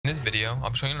this video, I'll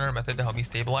be showing another method to help me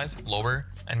stabilize, lower,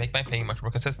 and make my ping much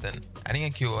more consistent, adding a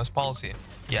QoS policy.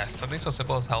 Yes, something so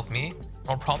simple has helped me, and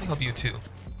will probably help you too.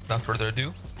 Without further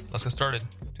ado, let's get started.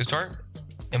 To start,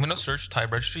 in Windows search,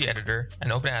 type Registry Editor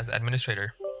and open it as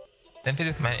administrator. Then paste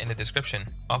the command in the description,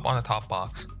 up on the top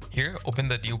box. Here, open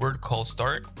the new word called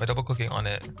start by double clicking on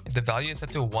it. If the value is set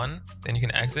to 1, then you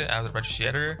can exit out of the Registry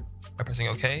Editor by pressing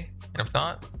OK, and if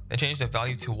not, then change the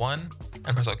value to 1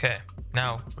 and press OK.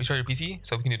 Now, restart your PC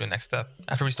so we can do the next step.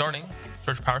 After restarting,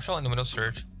 search PowerShell in the Windows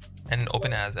search and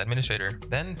open as administrator.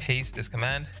 Then paste this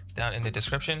command down in the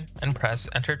description and press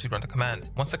enter to run the command.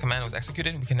 Once the command was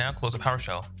executed, we can now close the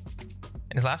PowerShell.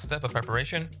 In the last step of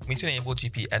preparation, we need to enable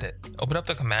gpedit. Open up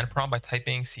the command prompt by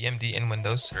typing CMD in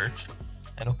Windows search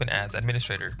and open as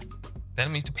administrator. Then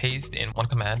we need to paste in one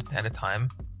command at a time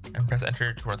and press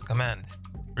enter to run the command.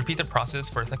 Repeat the process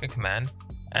for the second command,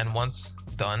 and once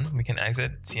done, we can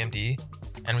exit CMD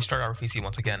and restart our PC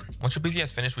once again. Once your PC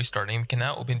has finished restarting, we can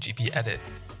now open gpedit.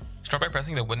 Start by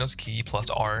pressing the Windows key plus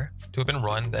R to open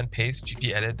run, then paste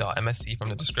gpedit.msc from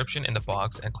the description in the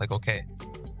box and click OK.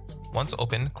 Once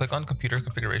open, click on Computer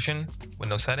Configuration,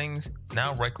 Windows Settings.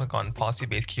 Now right-click on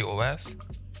Policy-Based QoS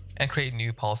and create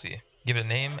new policy. Give it a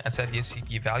name and set the DISM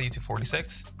key value to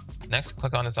 46. Next,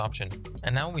 click on this option.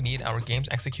 And now we need our game's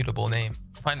executable name.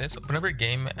 To find this, open up your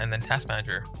game and then Task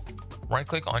Manager.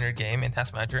 Right-click on your game in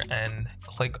Task Manager and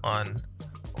click on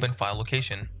Open File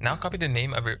Location. Now copy the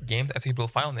name of your game's executable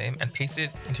file name and paste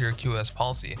it into your QoS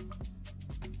policy.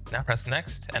 Now press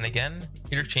Next, and again,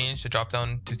 here change the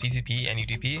dropdown to TCP and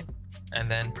UDP, and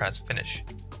then press Finish.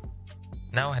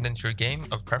 Now head into your game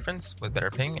of preference with better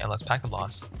ping and less packet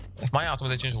loss. If my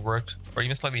optimizations worked or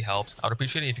even slightly helped, I would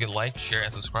appreciate it if you could like, share,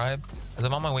 and subscribe, as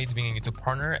I'm on my way to being a YouTube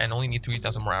partner and only need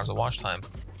 3,000 more hours of watch time.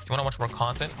 If you want to watch more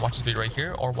content, watch this video right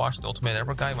here or watch the Ultimate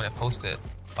Network Guide when I post it.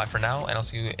 Bye for now, and I'll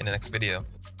see you in the next video.